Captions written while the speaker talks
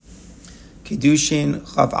Kidushin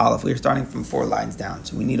Chav Aleph. We are starting from 4 lines down,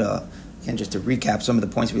 so we need just to recap some of the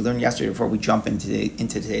points we learned yesterday before we jump into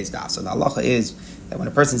today's daf. So the halacha is that when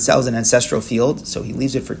a person sells an ancestral field, so he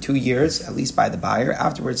leaves it for 2 years, at least by the buyer.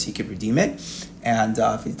 Afterwards, he could redeem it. And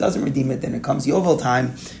if he doesn't redeem it, then it comes Yovel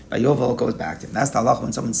time. By Yovel, it goes back to him. That's the halacha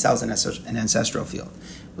when someone sells an ancestral field.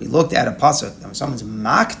 We looked at a pasuk that when someone's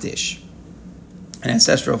makdish an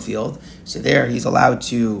ancestral field, so there he's allowed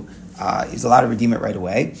to redeem it right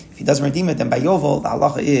away. If he doesn't redeem it, then by Yovel, the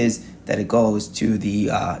halacha is that it goes to the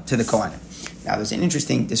Kohanim. Now, there's an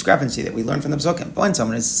interesting discrepancy that we learned from the Pesukim. When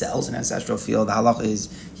someone sells an ancestral field, the halacha is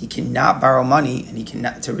he cannot borrow money and he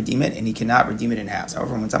cannot to redeem it, and he cannot redeem it in halves.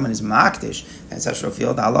 However, when someone is makdish an ancestral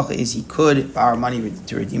field, the halacha is he could borrow money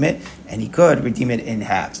to redeem it, and he could redeem it in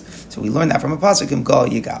halves. So we learned that from a Pesukim, Go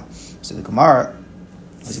Yigal. So the Gemara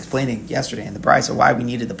was explaining yesterday in the Brisa why we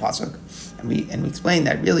needed the pasuk, and we explained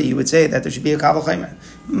that really you would say that there should be a kavah chaymer.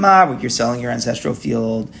 You're selling your ancestral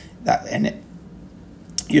field, and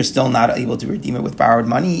you're still not able to redeem it with borrowed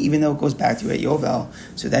money, even though it goes back to you at Yovel.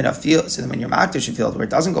 So then when you're makdish a field where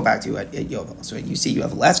it doesn't go back to you at Yovel, so you see you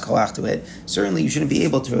have less koach to it, certainly you shouldn't be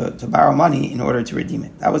able to borrow money in order to redeem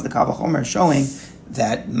it. That was the kavah chomer showing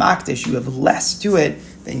that makdish you have less to it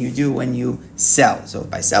than you do when you sell. So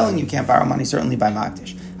by selling, you can't borrow money, certainly by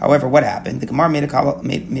makdish. However, what happened? The Gemara made a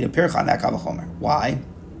pircha on that kavah chomer. Why?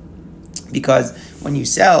 Because when you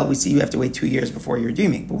sell, we see you have to wait 2 years before you're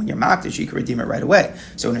redeeming. But when you're makdish, you can redeem it right away.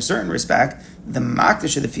 So in a certain respect, the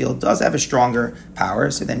makdish of the field does have a stronger power.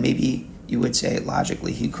 So then maybe you would say,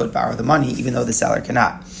 logically, he could borrow the money, even though the seller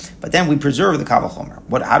cannot. But then we preserve the kavah chomer.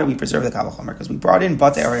 How do we preserve the kavah chomer? Because we brought in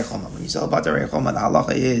batei arei choma. When you sell batei arei choma, the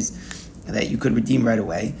halacha is that you could redeem right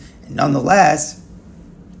away. And nonetheless,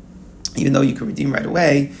 even though you could redeem right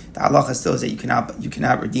away, the halacha still is that you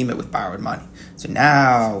cannot redeem it with borrowed money. So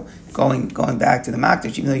now, going back to the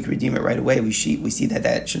makdish, even though you can redeem it right away, we see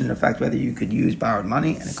that shouldn't affect whether you could use borrowed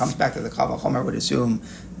money, and it comes back to the kavah chomer would assume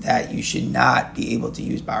that you should not be able to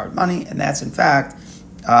use borrowed money, and that's in fact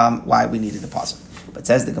why we needed the pasuk. But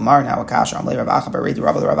says the Gemara now, the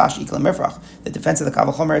defense of the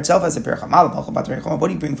kavah chomer itself as a pircha. What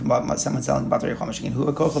do you bring from someone selling batei choma?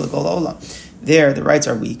 There, the rights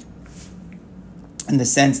are weak, in the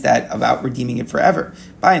sense that about redeeming it forever.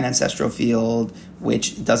 By an ancestral field,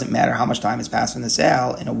 which doesn't matter how much time has passed from the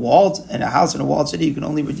sale, in a house in a walled city, you can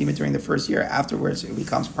only redeem it during the first year. Afterwards, it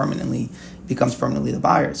becomes permanently the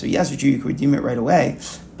buyer. So yes, it's true, you can redeem it right away,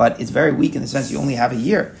 but it's very weak in the sense you only have a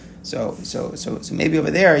year. So maybe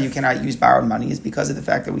over there you cannot use borrowed money is because of the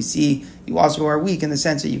fact that we see you also are weak in the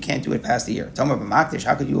sense that you can't do it past a year. Talking about makdish,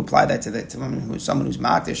 how could you apply that to someone who's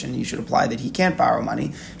makdish, and you should apply that he can't borrow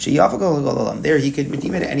money? There he could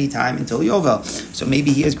redeem it at any time until Yovel. So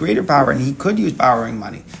maybe he has greater power and he could use borrowing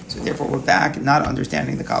money. So therefore we're back not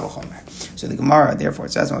understanding the kavah chomer. So the Gemara, therefore,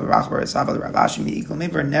 it says, "You're right. A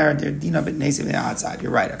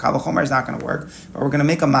kavah chomer is not going to work, but we're going to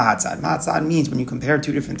make a mahatzad. Mahatzad means when you compare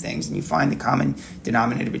two different things and you find the common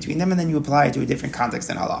denominator between them, and then you apply it to a different context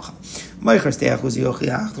than halacha.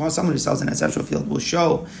 Someone who sells an ancestral field will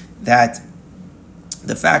show that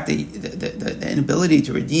the fact that the inability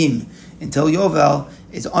to redeem until Yovel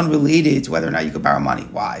is unrelated to whether or not you could borrow money.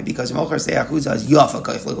 Why? Because you could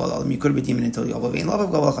redeem it until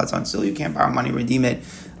Yovel. Still, you can't borrow money, redeem it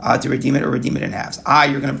or redeem it in halves.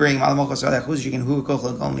 You're going to bring that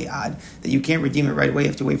you can't redeem it right away. You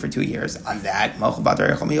have to wait for 2 years. On that,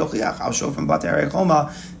 I'll show from batei arei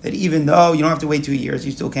choma that even though you don't have to wait 2 years,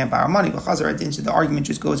 you still can't borrow money. The argument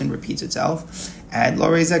just goes and repeats itself. And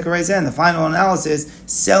the final analysis,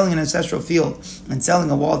 selling an ancestral field and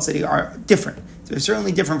selling a walled city are different. They're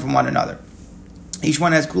certainly different from one another. Each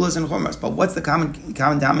one has kulas and churmas, but what's the common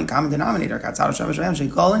denominator?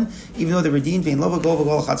 Even though they're redeemed,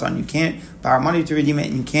 you can't borrow money to redeem it,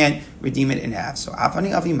 and you can't redeem it in half. So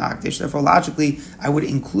afani avi makdish. Therefore, logically, I would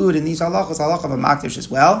include in these halachas halacha of a makdish as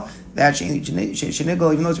well. That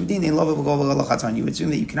shenigol, even though it's redeemed, you would assume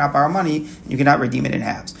that you cannot borrow money and you cannot redeem it in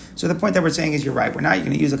halves. So the point that we're saying is, you're right. We're not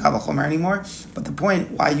going to use a kavah chomer anymore. But the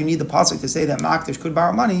point why you need the pasuk to say that makdish could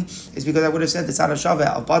borrow money is because I would have said the tzad hashaveh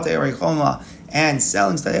al batei arei choma and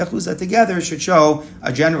selling stei achuzah together should show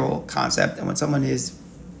a general concept. And when someone is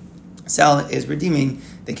redeeming,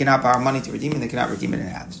 they cannot borrow money to redeem it, they cannot redeem it in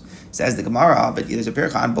halves. Says the Gemara, but there's a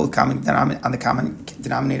pircha on both on the common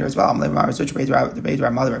denominator as well. You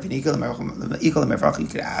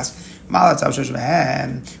could ask,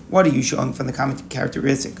 what are you showing from the common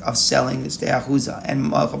characteristic of selling stei achuzah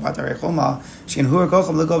and batei arei choma?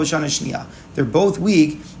 They're both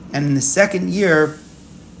weak, and in the second year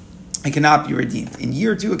it cannot be redeemed. In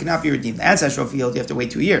year 2, it cannot be redeemed. The ancestral field, you have to wait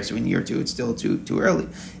 2 years. So in year 2, it's still too early.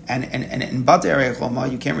 And in Bater Choma,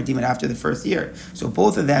 you can't redeem it after the first year. So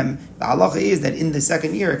both of them, the halacha is that in the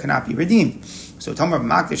second year, it cannot be redeemed. So Tamar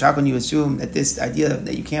Makdish, how can you assume that this idea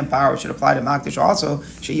that you can't borrow should apply to Makdish also?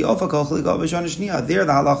 There,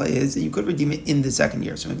 the halacha is that you could redeem it in the second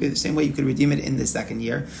year. So maybe the same way you could redeem it in the second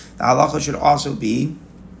year, the halacha should also be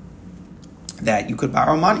that you could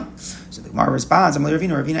borrow money. So the Gemara responds,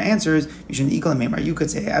 Ravina answers, you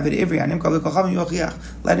could say, let an Eved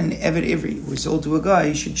Ivri who is sold to a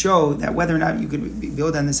guy should show that whether or not you could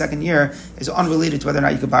build in the second year is unrelated to whether or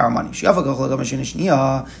not you could borrow money.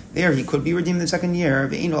 There he could be redeemed in the second year,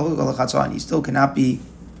 he still cannot be,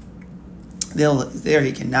 there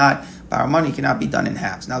he cannot borrow money, cannot be done in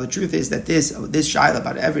halves. Now the truth is that this shaila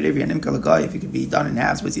about Eved Ivri and Nimka L'Goy, if it could be done in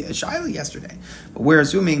halves, was a shaila yesterday. But we're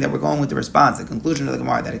assuming that we're going with the response, the conclusion of the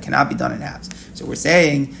Gemara, that it cannot be done in halves. So we're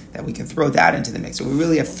saying that we can throw that into the mix. So we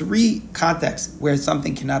really have 3 contexts where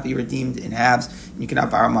something cannot be redeemed in halves and you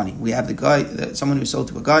cannot borrow money. We have the guy, someone who's sold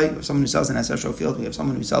to a guy, we have someone who sells an ancestral field, we have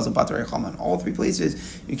someone who sells a batarei choma. In all 3 places,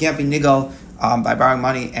 you can't be nigal by borrowing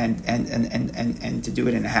money and to do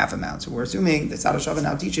it in a half amount. So we're assuming that Sadar Shava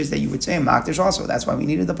now teaches that you would say Makdish also. That's why we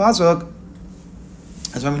needed the pasuk.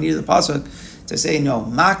 To say no,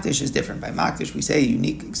 Makdish is different. By Makdish, we say a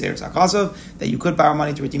unique Xeris HaKosov, that you could borrow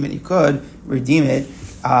money to redeem it. You could redeem it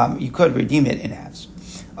in halves.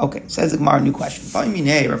 Okay, says the Gemara, new question. Someone who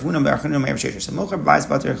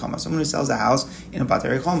sells a house in a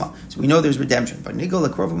batarei choma. So we know there's redemption, but nigel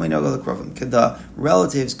lekrovim, nigel lekrovim. Could the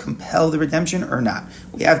relatives compel the redemption or not?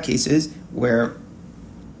 We have cases where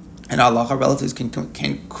and halacha relatives could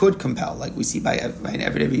compel, like we see by an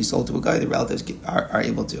Eved Ivri sold to a guy, the relatives are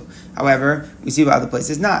able to. However, we see by other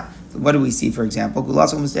places not. So what do we see, for example? We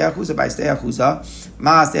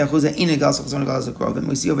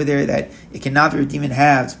see over there that it cannot be redeemed in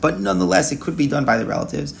halves, but nonetheless it could be done by the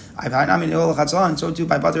relatives. And so too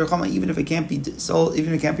by batarei choma, even if it can't be sold,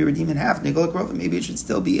 even if it can't be redeemed in half, maybe it should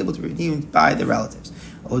still be able to be redeemed by the relatives.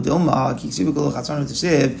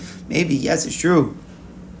 Maybe, yes, it's true.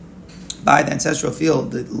 By the ancestral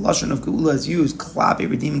field, the lashon of geula is used, klapi,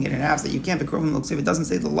 redeeming it in halves, that you can't be krovim l'ksiv. It doesn't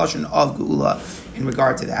say the lashon of geula in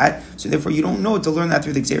regard to that, so therefore you don't know to learn that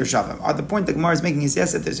through the Gzeir Shava. The point the Gemara is making is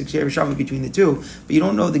yes, that there's a Gzeir Shava between the two, but you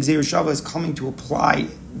don't know the Gzeir Shava is coming to apply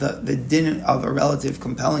the din of a relative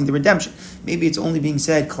compelling the redemption. Maybe it's only being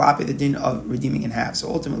said klapi, the din of redeeming in half. So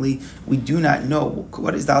ultimately, we do not know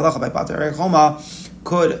what is the halacha by batarei choma.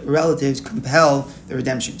 Could relatives compel the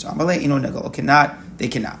redemption? So amalei ino negel, they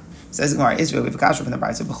cannot. It says in Gemara Israel, we have a kasha from the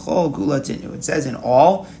Brayso, b'chol geula tinu. It says in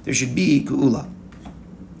all there should be geula.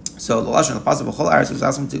 So the lashon of the pasuk b'chol aretz was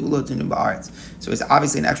asking geula tinu ba'aretz. So it's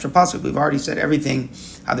obviously an extra pasuk. We've already said everything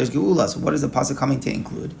how there's geula. So what is the pasuk coming to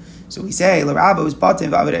include? So we say l'rabba is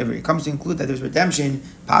batim v'aved every. It comes to include that there's redemption.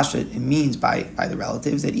 Pashut, it means by the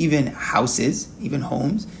relatives that even houses, even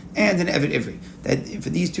homes, and an Eved Ivri. That for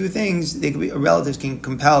these 2 things, relatives can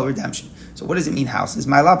compel redemption. So what does it mean, houses?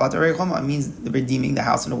 It means redeeming the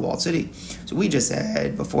house in a walled city. So we just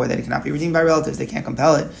said before that it cannot be redeemed by relatives, they can't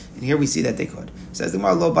compel it, and here we see that they could. It says the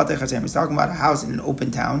Gemara lo batei chatzerim. He's talking about a house in an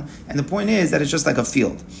open town, and the point is that it's just like a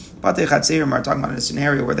field. Batei chatzerim are talking about a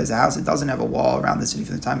scenario where there's a house that doesn't have a wall around the city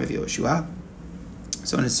from the time of Yehoshua.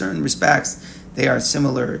 So in certain respects, they are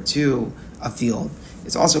similar to a field.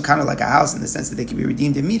 It's also kind of like a house in the sense that they can be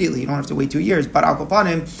redeemed immediately. You don't have to wait 2 years. But al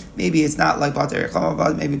kapanim, maybe it's not like batarei choma,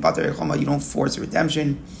 but maybe batarei choma, you don't force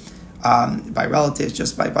redemption by relatives.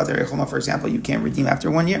 Just by batarei choma, for example, you can't redeem after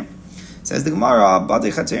 1 year. Says the Gemara,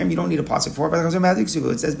 batei chatzerim, you don't need a pasuk for it. It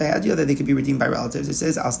says behadiyah that they could be redeemed by relatives. It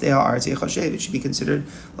says al steha aretz chashev. It should be considered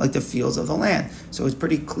like the fields of the land. So it's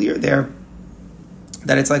pretty clear there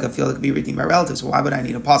that it's like a field that could be redeemed by relatives. So why would I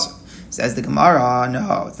need a pasuk? Says the Gemara,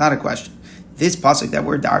 no, it's not a question. This pasuk that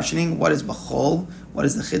we're darshaning, what is b'chol? What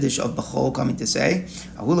is the chiddush of b'chol coming to say? It's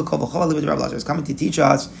coming to teach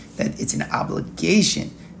us that it's an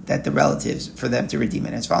obligation that the relatives, for them to redeem it.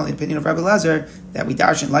 And it's following the opinion of Rabbi Lezer that we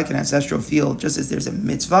darshan like an ancestral field, just as there's a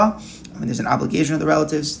mitzvah, there's an obligation of the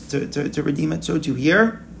relatives to redeem it, so too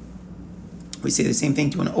here, we say the same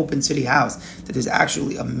thing to an open city house, that there's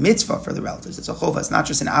actually a mitzvah for the relatives. It's a chova. It's not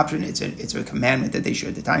just an option. It's a commandment that they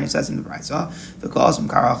should. The Tanya says in the Brayso, the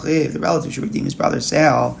relative should redeem his brother's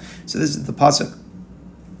sale. So this is the pasuk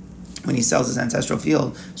when he sells his ancestral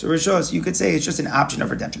field. So Rishos, you could say it's just an option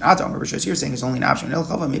of redemption. Rishos, you're saying it's only an option.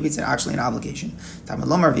 Maybe it's actually an obligation. The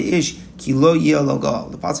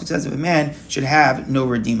pasuk says if a man should have no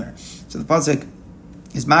redeemer. So the pasuk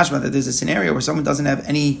is mashma that there's a scenario where someone doesn't have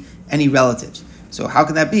any relatives. So how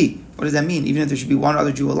can that be? What does that mean? Even if there should be one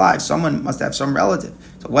other Jew alive, someone must have some relative.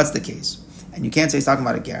 So what's the case? And you can't say he's talking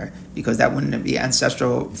about a ger, because that wouldn't be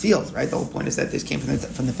ancestral field, right? The whole point is that this came from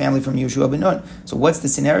the family from Yeshua ben Nun. So what's the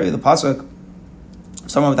scenario of the pasuk?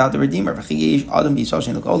 Someone without the Redeemer. It's talking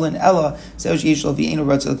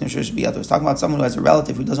about someone who has a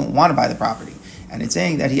relative who doesn't want to buy the property. And it's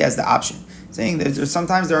saying that he has the option. Saying that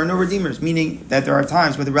sometimes there are no redeemers, meaning that there are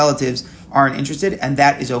times where the relatives aren't interested, and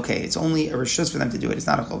that is okay. It's only a reshus for them to do it. It's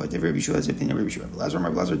not a chova. Rabbi Yeshua's opinion, Rabbi Yeshua. Rabbi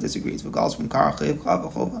Lazar disagrees. The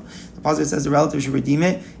positive says the relative should redeem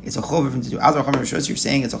it. It's a chova for him to do. You're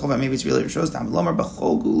saying it's a chova. Maybe it's really reshus. And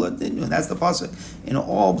that's the pasuk. In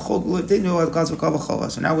all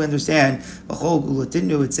chova. So now we understand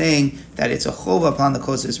it's saying that it's a chova upon the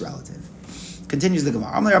closest relative. Continues the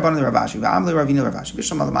Gemara. According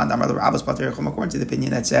to the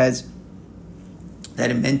opinion that says that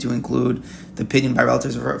it meant to include the opinion by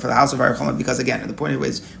relatives for the house of Arachoma, because again, the point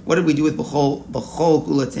was, what did we do with B'chol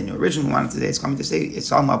Gulatinu? Originally we wanted today, it's coming to say, it's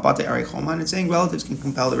talking about Bate Arachoma, and it's saying relatives can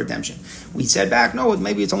compel the redemption. We said back, no,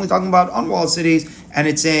 maybe it's only talking about unwalled cities, and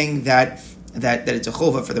it's saying that it's a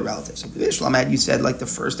chova for the relatives. So you said like the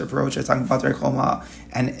first approach, it's talking about Arachoma,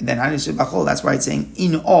 and then Hanishu B'chol, that's why it's saying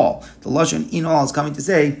in all. The Lashon in all is coming to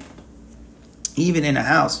say, even in a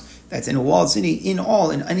house that's in a walled city, in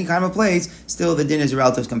all, in any kind of place, still the din is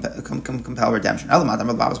relatives compel redemption.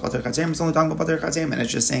 It's only talking about Bater Chatzim, and it's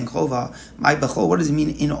just saying chova, my bechol. What does it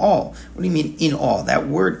mean in all? What do you mean in all? That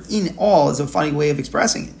word in all is a funny way of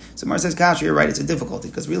expressing it. So Mar says, Kasha, you're right, it's a difficulty,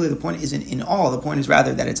 because really the point isn't in all, the point is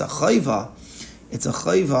rather that it's a chayva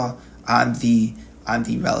on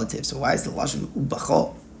the relative. So why is the lashon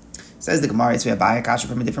ubachol? Says the Gemara, it's buy a kasha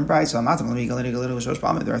from a different price. So there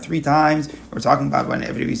are 3 times we're talking about when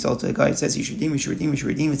every sold to a guy. It says you should redeem, you should redeem, you should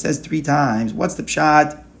redeem. It says 3 times. What's the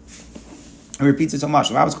pshat? It repeats it so much.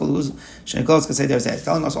 It's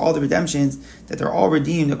telling us all the redemptions that they're all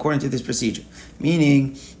redeemed according to this procedure.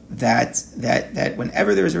 Meaning that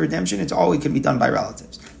whenever there is a redemption, it's always can be done by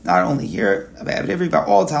relatives. Not only here, but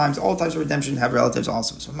all types of redemption have relatives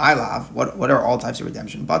also. So my love, what are all types of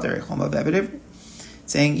redemption? But there are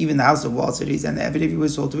saying even the house of walled cities and the Evid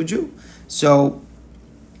was sold to a Jew. So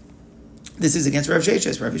this is against Rav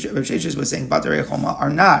Sheshes. Rav Sheshes was saying Batei Choma are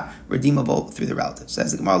not redeemable through the relatives.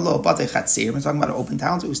 Says the Gemara, lo Batei Chatzir. We're talking about an open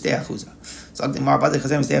town, so Ustei Achuza. So the Gemara, Batei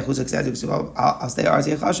Chatzir, Ustei Achuza, Ustei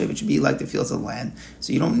Arzi Achashev. It should be like the fields of land,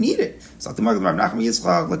 so you don't need it. So the Gemara, Rav Nachman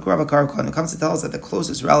Yitzchak, like Rav Karukon, it comes to tell us that the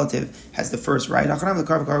closest relative has the first right. That's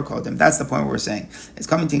the point where we're saying it's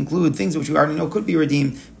coming to include things which we already know could be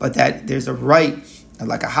redeemed, but that there's a right.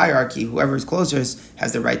 Like a hierarchy, whoever is closest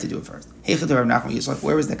has the right to do it first.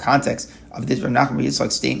 Where was the context of this Rav Nachman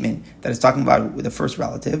Yitzchak statement that is talking about with the first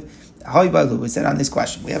relative? We said on this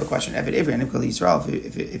question, we have a question. If Evid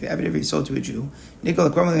Ivri is sold to a Jew,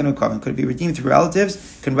 could it be redeemed through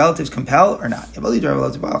relatives? Can relatives compel or not? According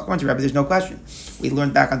to Rabbi, there's no question. We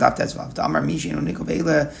learned back on Daf Tetzvav.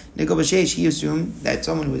 He assumed that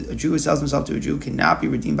a Jew who sells himself to a Jew cannot be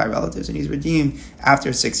redeemed by relatives, and he's redeemed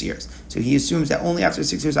after 6 years. So he assumes that only after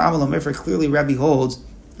 6 years, clearly Rabbi holds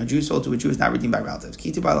a Jew sold to a Jew is not redeemed by relatives.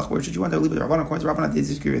 Where should you want to leave it? According to Rabbanan, they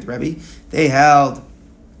disagree with Rabbi. They held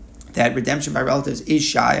that redemption by relatives is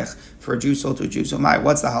shaykh for a Jew sold to a Jew. So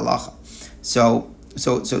what's the halacha? So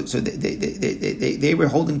they were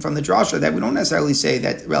holding from the drasha that we don't necessarily say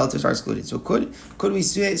that relatives are excluded. So could we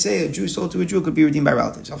say a Jew sold to a Jew could be redeemed by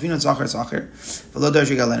relatives? Should I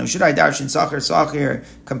darshan sachar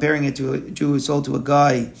comparing it to a Jew who sold to a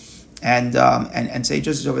guy? And say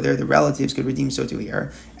just as over there the relatives could redeem, so to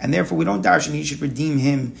here, and therefore we don't darshan he should redeem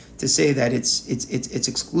him to say that it's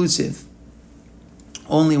exclusive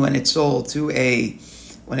only when it's sold to a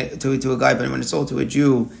guy, but when it's sold to a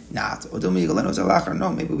Jew, not. No,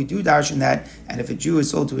 maybe we do darshan that, and if a Jew is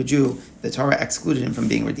sold to a Jew, the Torah excluded him from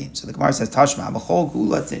being redeemed. So the Gemara says, Tashma, b'chol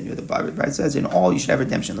gulatin, the Bible says, in all you should have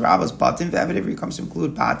redemption. The Rabbis batim, Evid Ivri comes to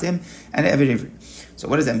include batim and Evid Ivri. So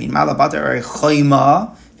what does that mean? Mala batar are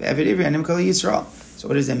chayma, Evid Ivri, and Nimkali Yisrael. So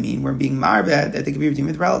what does that mean? We're being marbed that they can be redeemed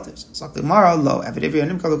with relatives. When it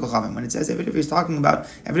says Evid Ivri is talking about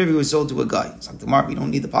Evid Ivri was sold to a guy. We don't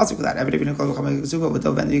need the pasuk for that.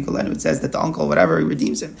 It says that the uncle, whatever, he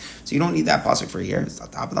redeems him. So you don't need that pasuk for here. So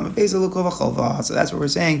that's what we're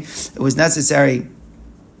saying. It was necessary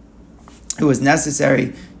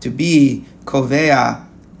to be kovea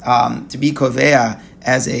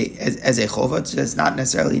as a chova. It's just not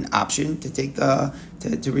necessarily an option to take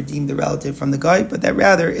to redeem the relative from the guy, but that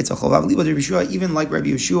rather it's a chova. Even like Rabbi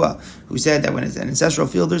Yeshua, who said that when it's an ancestral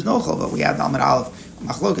field, there's no chova. We have the Amud Aleph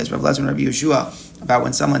Machlokas, Rabbi Lezer and Rabbi Yeshua, about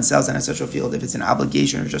when someone sells an ancestral field, if it's an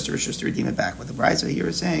obligation or just to redeem it back. What the Brisa here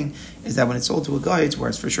is saying is that when it's sold to a guy, it's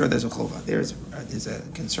worse. For sure, there's a chova. There's a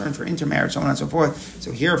concern for intermarriage, so on and so forth.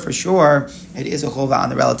 So here, for sure, it is a chova on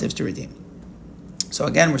the relatives to redeem. So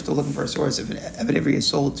again, we're still looking for a source. If an Evet Ivri is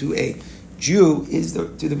sold to a Jew,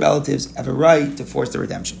 do the relatives have a right to force the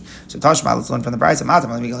redemption? So Tashma, let's learn from the Brisa.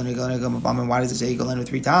 Why does it say you go in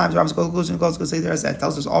 3 times? That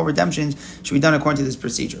tells us all redemptions should be done according to this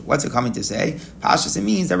procedure. What's it coming to say? Pashas, it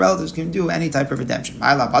means that relatives can do any type of redemption.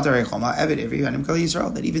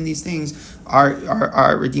 That even these things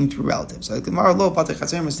are redeemed through relatives. So it's talking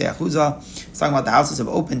about the houses of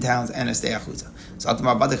open towns and a steyachuza. So if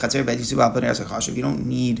you don't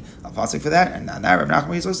need a pasuk for that, and now Rav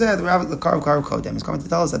Nachman Yisrael said the Karu Kodem is coming to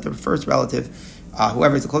tell us that the first relative,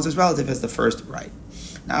 whoever is the closest relative, has the first right.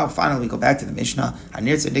 Now, finally, we go back to the Mishnah. How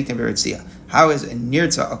is a nirtza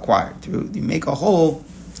acquired? Through you make a hole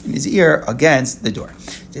in his ear against the door.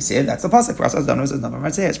 Just say that's the pasuk. For us,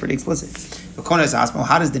 it's pretty explicit. How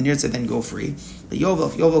does the nirtza then go free? The yovel,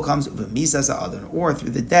 if yovel comes or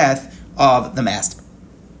through the death of the master.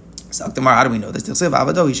 So how do we know this? He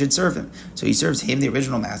should serve him. So he serves him, the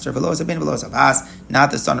original master,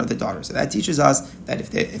 not the son or the daughter. So that teaches us that if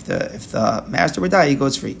the master would die, he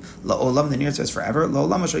goes free. La'olam, the near says forever.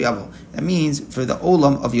 La'olam ashal yavo. That means for the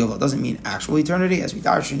olam of yovel. It doesn't mean actual eternity, as we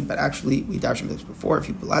darshan, but actually we darshan this before, a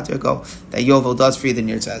few later ago, that yovel does free the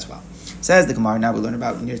nirtza as well. Says the Gemara. Now we learn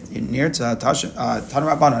about nirtza. Tan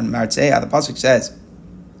Rabbanan Martzea. The pasuk says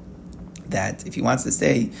that if he wants to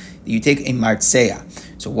stay, you take a martzea.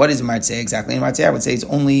 So what is a martzea exactly? In martzea, I would say it's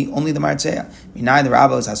only the martzea. Minai the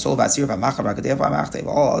rabbos hasol vasir v'machar v'kadev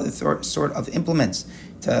all other sort of implements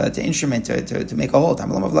to instrument to make a hole.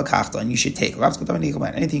 Tamalom of lakachta, and you should take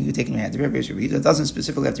anything you take in your hand. It doesn't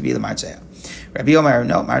specifically have to be the martzea. Rabbi Omer,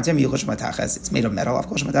 no martzea miyuchosh matachas. It's made of metal. Of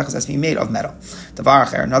course, matachas has to be made of metal. Tavar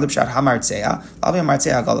acher, another pshat hamartzea. Lavi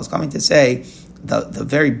martzea gadol is coming to say the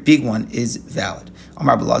very big one is valid.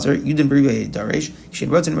 Amar Belazar, Yudin B'Ribei Daresh, Shin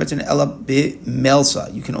Rotzen Ella Melsa.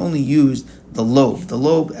 You can only use the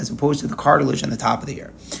lobe as opposed to the cartilage on the top of the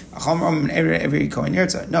ear. Every Kohen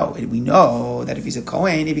Nirtza. No, we know that if he's a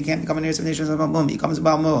Kohen, if he can't become a Nirtza of Nations of Balmum, he becomes a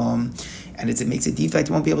Balmum, and it makes a defect,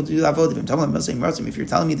 he won't be able to do that vote. If you're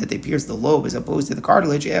telling me that they pierce the lobe as opposed to the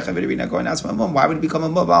cartilage, why would it become a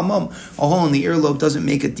Balmum? A hole in the earlobe doesn't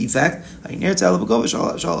make a defect. And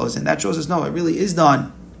that shows us, no, it really is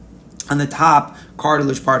done on the top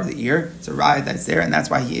cartilage part of the ear. It's a ride that's there, and that's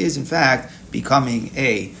why he is, in fact, becoming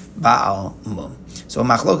a Baal Mum. So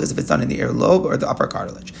machlok is if it's done in the earlobe or the upper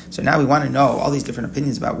cartilage. So now we want to know all these different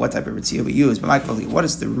opinions about what type of ritzia we use. But what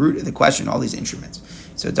is the root of the question? All these instruments.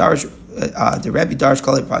 So the Rebbe Darsh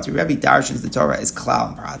Kali Prat. The Rebbe Darshans the Torah is klal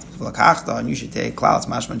and prat. V'lakachta, and you should take klal. It's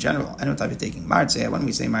mashma in general. Any type of taking martzea. When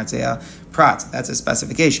we say martzea prat, that's a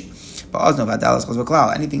specification. But also vadalas goes with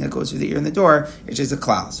klal. Anything that goes through the ear and the door, it's just a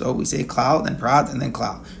klal. So we say klal, then prat, and then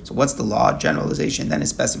klal. So what's the law? Generalization, then a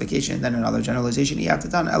specification, then another generalization.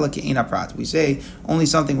 Yatatan ela ke'ina prat. We say only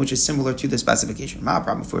something which is similar to the specification. Ma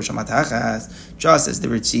prat mufur shamatachas. Just as the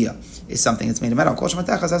ritzia is something that's made of metal. Kol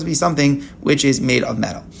shamatachas has to be something which is made of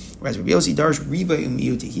metal. Whereas Rabbi Yossi darsh riboy and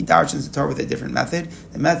miyuti. He darshans the Torah with a different method,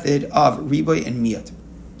 the method of riboy and miyut.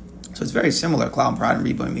 So it's very similar, klal and prat and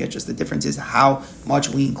riboy and miyut. Just the difference is how much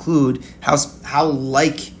we include, how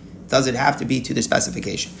like does it have to be to the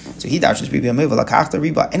specification. So he darshans riboy and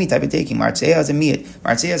miyut, any type of taking. Martzea is a miyut.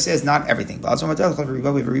 Martzea says not everything. But also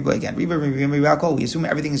riboy again. Riboy, we assume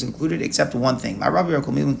everything is included except one thing. My rabbi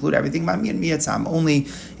will include everything. My miyut only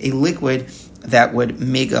a liquid that would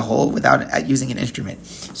make a hole without using an instrument.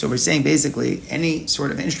 So we're saying basically any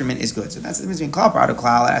sort of instrument is good. So that's the difference between klal, prat, or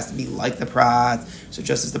klal. It has to be like the prat. So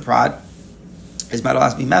just as the prat is metal, it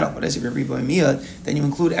has to be metal. But as if you're riboy miyut, then you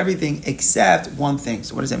include everything except one thing.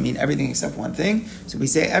 So what does that mean? Everything except one thing. So we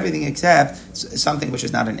say everything except something which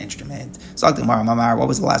is not an instrument. So what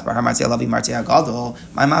was the last part? My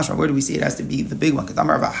mashma, where do we see it has to be the big one? Because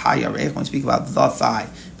when we speak about the thigh,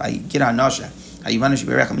 by Giran Nosha,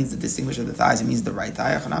 Ayuvana means the distinguish of the thighs, it means the right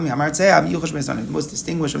thigh. The most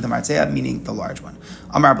distinguished of the martzea, meaning the large one.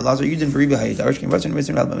 Amar Belazar, you didn't we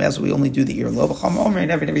only do the earlobe.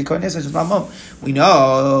 We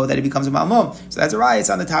know that it becomes a Balmum. So that's a right, it's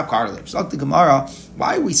on the top cartilage. So the Gemara,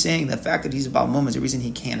 why are we saying the fact that he's a Balmum is the reason he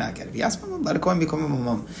cannot get it? If he asks let a Kohen become a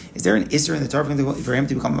Balmum. Is there an Isser in the Torah for him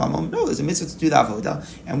to become a Balmum? No, there's a mitzvah to do that avodah.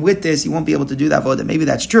 And with this, he won't be able to do that avodah. Maybe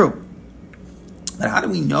that's true. But how do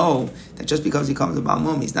we know that just because he comes to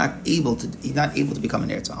Balmum, he's not able to become an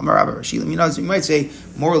Eretza? Amar Rabba Rashila. You might say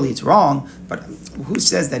morally it's wrong, but who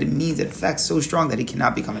says that it means it affects so strong that he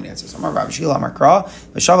cannot become an Eretza? Amar Rabba Rashila, Amar Kra,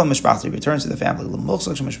 V'shava Mishpachto, he returns to the family.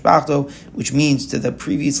 L'mochsach Mishpachto, which means to the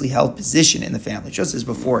previously held position in the family, just as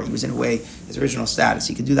before he was in a way his original status.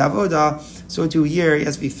 He could do the avodah, so too here he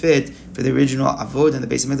has to be fit for the original avodah in the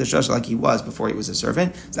base of Mikdash like he was before he was a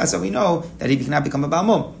servant. So that's how we know that he cannot become a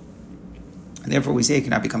Balmum. And therefore, we say it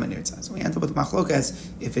cannot become a nirtzah. So we end up with machlokas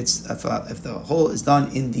if the hole is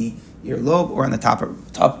done in the earlobe or in the top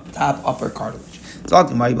upper cartilage. So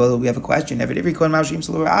we have a question. If I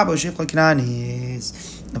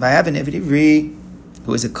have an Eved Ivri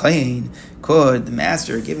who is a kohen, could the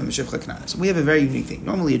master give him a shivcha kananis? So we have a very unique thing.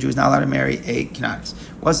 Normally, a Jew is not allowed to marry a kananis.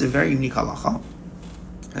 What's the very unique halacha?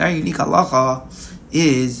 The very unique halacha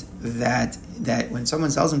is that when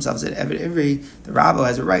someone sells himself as an Eved Ivri, the rabbi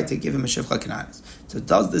has a right to give him a shivcha kananis. So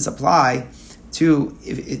does this apply to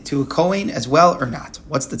a Kohen as well or not?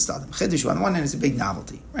 What's the tzad? Kidushin, on the one hand, it's a big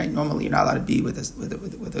novelty, right? Normally, you're not allowed to be with a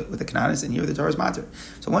kananis, and here the Torah is matter.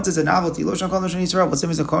 So once it's a novelty, lo shan kol lo shan Yisrael. What's the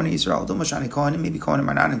difference of Kohen and Yisrael? Don't mashani Kohen, and maybe Kohenim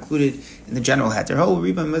are not included in the general heter. Oh,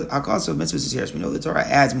 riba hakaso mitzvahs is here. So we know the Torah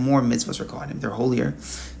adds more mitzvahs for Kohenim. They're holier.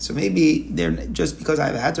 So maybe they're just because I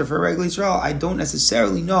have a heter for a regular Yisrael, I don't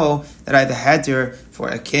necessarily know that I have a heter for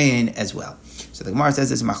a Kohen as well. So the Gemara says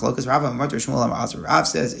this in Machlokas Rav Mutter Shmuel Amar Asur. Rav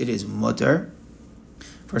says it is mutter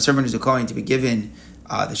for a servant who's a Kohen to be given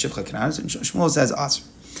the Shivcha Kananis, and Shmuel says Asr.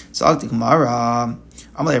 So the Gemara,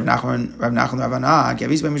 Amalei Rav Nachman Ravana,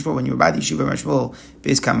 when you were by the Yeshiva Rav Shmuel,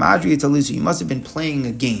 Beis Kamadri Talusu, you must have been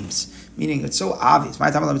playing games. Meaning it's so obvious.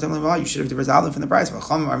 You should have resolved it from the price.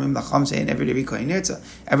 Chacham saying every Kohen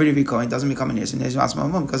doesn't become a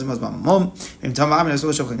nirtzah because it was mamum.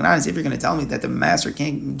 If you're going to tell me that the master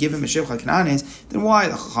can't give him a shivcha kananis, then why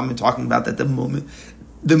the Chacham talking about that the mum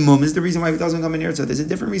is the reason why he doesn't become a nirtzah? There's a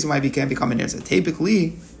different reason why he can't become a nirtzah.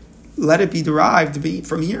 Typically, let it be derived to be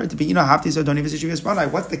from here to be hafti so don't even see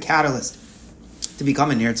what's the catalyst to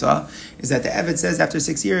become a nirtzah is that the Eved says after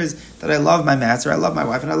 6 years that I love my master, I love my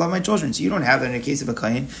wife, and I love my children. So you don't have that in a case of a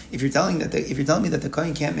kohen. If you're telling me that the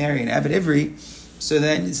kohen can't marry an Eved Ivri, so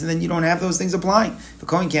then you don't have those things applying. The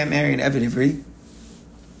kohen can't marry an Eved Ivri,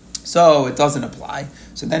 so it doesn't apply.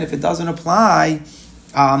 So then if it doesn't apply,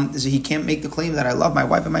 so he can't make the claim that I love my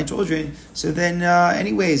wife and my children. So then,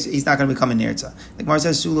 anyways, he's not going to become a nirtzah. Like Mar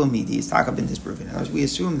says, Sulo Midi, his taka been disproven. In other words, we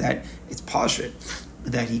assume that it's pashut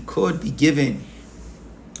that he could be given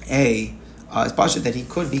a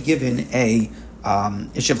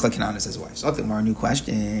shivcha kananis as a wife. So I'll think more a new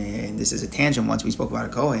question. This is a tangent. Once we spoke about a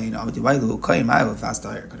kohen, could a kohen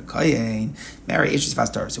marry ish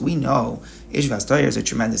fastar? So we know ish fastar is a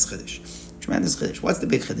tremendous chiddush. What's the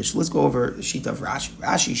big chiddush? Let's go over the shita of Rashi.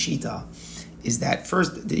 Rashi's shita is that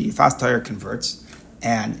first the fastar converts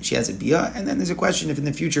and she has a bia, and then there's a question if in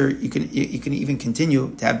the future you can even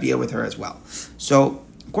continue to have bia with her as well. So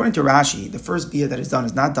according to Rashi, the first bia that is done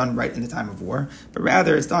is not done right in the time of war, but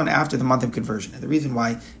rather it's done after the month of conversion. And the reason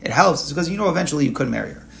why it helps is because eventually you could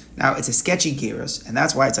marry her. Now, it's a sketchy gerus, and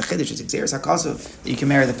that's why it's a chiddush. It's a gerus hakasav that you can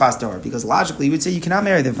marry the fastor, because logically you would say you cannot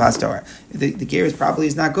marry the fastor. The gerus probably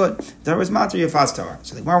is not good. The Torah is matri of fastor.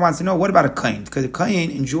 So the Gemara wants to know, what about a kohen? Because the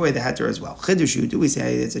kohen enjoy the heter as well. Chidushu, do we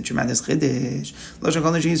say it's a tremendous chiddush?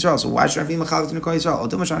 So why should I be mechalek to the kohen Yisrael?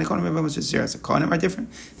 The kohenim are different.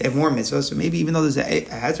 They have more mitzvahs, so maybe even though there's a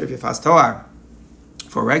heter of your fastor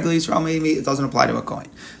for regular Yisrael, maybe it doesn't apply to a kohen.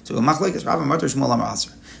 So machlekes Rav Mutter Shmuel Amar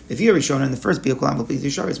Asur. If you already shown in the first Bia Kulam B'Pli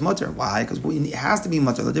it's mutter. Why? Because it has to be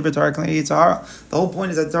mutter. The whole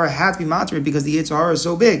point is that the Torah has to be mutter because the Yitzhara is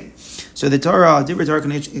so big. So the Torah, Dibra Torah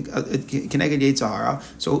Keneged Yitzhara.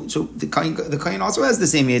 So the Kohen also has the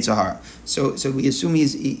same Yitzhara. So we assume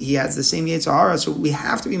he has the same Yitzhara. So we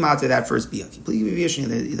have to be mutter that first Bia.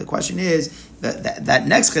 The question is that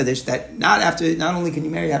next Chiddush that not only can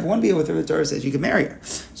you marry, have one Bia with her, the Torah says you can marry her.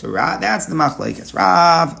 So that's the machlekes.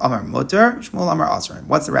 Rav Amar Mutter, Shmuel Amar Asur.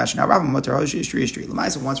 What's the rationale? Rav Mutter Shri.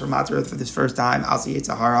 L'maisa once we're matter for this first time, Al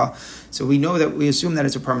Yitzhara. So we assume that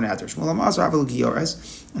it's a permanent heter. Shmuel Amar Asur Avil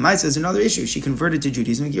Gioras. L'maisa is another issue. She converted to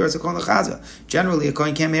Judaism. Gioras Akon Lechaza. Generally, a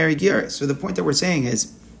kohen can't marry Gioras. So the point that we're saying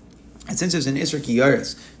is, and since there's an Isra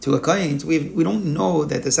Kiyaris to a Kohen, we don't know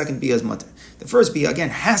that the second Bia is Mutter. The first Bia, again,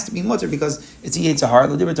 has to be Mutter because it's a Yitzhahara,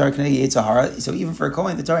 the Dibra Torah Keneged Yitzhahara. So even for a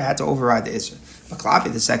Kohen, the Torah had to override the Isra. But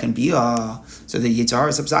Klapi, the second Bia, so the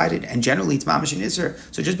Yitzhahara subsided, and generally it's Mamash and Isra.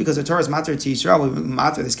 So just because the Torah is Matter to Yisrael, we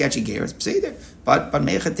Matter the sketchy Geras, say there. But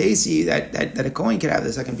mechatesi that a Kohen could have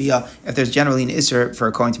the second bia if there's generally an isser for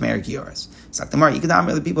a Kohen to marry Gioras.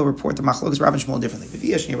 The people report the Machlokas Rav and Shmuel differently.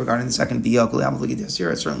 Regarding the second bia, it's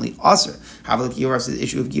certainly aser. The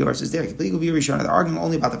issue of Gioras is there. The argument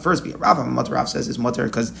only about the first bia. Rav says it's mutter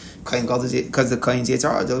because the Kohen's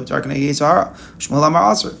Yetzirah, the darkening Yetzirah. Shmuel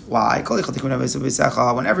Amar aser. Why?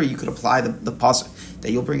 Whenever you could apply the pasuk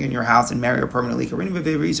that you'll bring in your house and marry her permanently.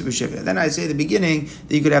 Then I say at the beginning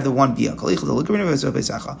that you could have the one bia. But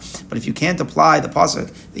if you can't apply the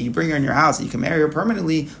pasuk that you bring her in your house, that you can marry her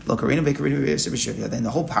permanently, then the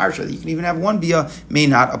whole parasha that you can even have one bia may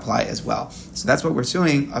not apply as well. So that's what we're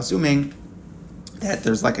assuming that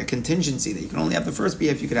there's like a contingency that you can only have the first bia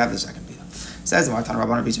if you could have the second bia. Says the Martan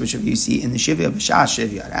Rabbanan B'Shivya, you see in the Shivya of B'Shas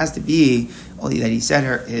Shivya, it has to be only that he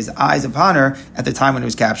set his eyes upon her at the time when he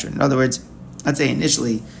was captured. In other words, let's say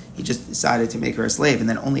initially he just decided to make her a slave, and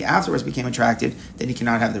then only afterwards became attracted, then he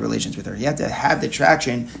cannot have the relations with her. He had to have the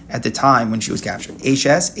attraction at the time when she was captured.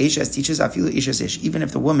 Eshes teaches afilu eshes ish, even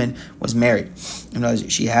if the woman was married.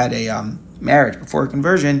 She had a marriage before her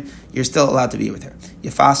conversion, you're still allowed to be with her.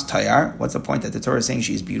 Yafas tayar, what's the point that the Torah is saying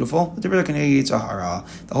she's beautiful? The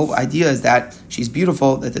whole idea is that she's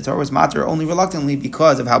beautiful, that the Torah was matter only reluctantly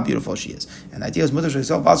because of how beautiful she is. And the idea is mutar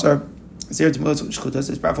shesel basar,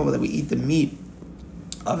 it's preferable that we eat the meat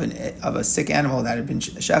of a sick animal that had been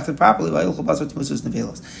shechted properly,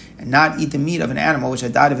 and not eat the meat of an animal which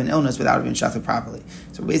had died of an illness without having been shechted properly.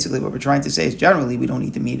 So basically what we're trying to say is generally we don't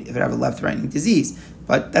eat the meat if it has a life-threatening disease.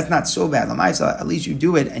 But that's not so bad. Lamaisa, at least you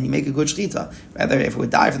do it and you make a good shechita. Rather, if it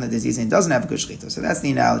would die from the disease and it doesn't have a good shechita. So that's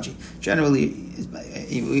the analogy. Generally,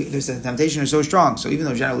 there's a temptation is so strong. So even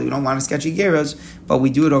though generally we don't want a sketchy geros, but we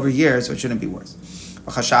do it over here, so it shouldn't be worse.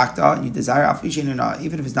 And you desire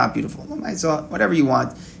even if it's not beautiful. Whatever you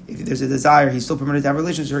want. If there's a desire, he's still permitted to have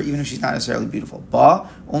relations with her, even if she's not necessarily beautiful.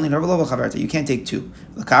 Only you can't take two.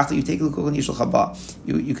 You take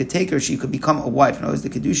you could take her, she could become a wife. In other words, the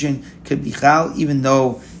Kidushin could be chal, even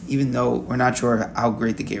though we're not sure how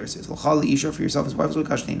great the gerus is. For yourself as wife,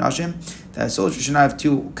 the soldier should not have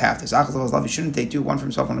two captives. He shouldn't take two, one for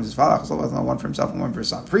himself, one for his father, one for himself, and one for his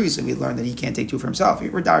son. Previously, we learned that he can't take two for himself.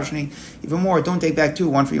 We're darshaning even more. Don't take back two,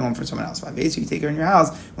 one for you, one for someone else. You take her in your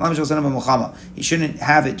house. He shouldn't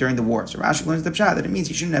have it during the war. So Rashi learns the pshat that it means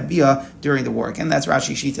he shouldn't have bia during the war. Again, that's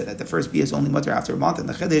Rashi Shita, that the first bia is only mutter after a month, and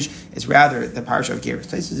the chiddush is rather the parsha of gerus.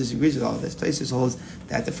 Taisus disagrees with all of this. Taisus holds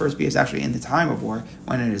that the first bia is actually in the time of war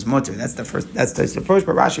when it is mutter. That's Taisus' approach,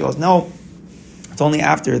 but Rashi holds no. It's only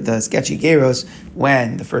after the sketchy gerus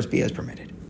when the first bia is permitted.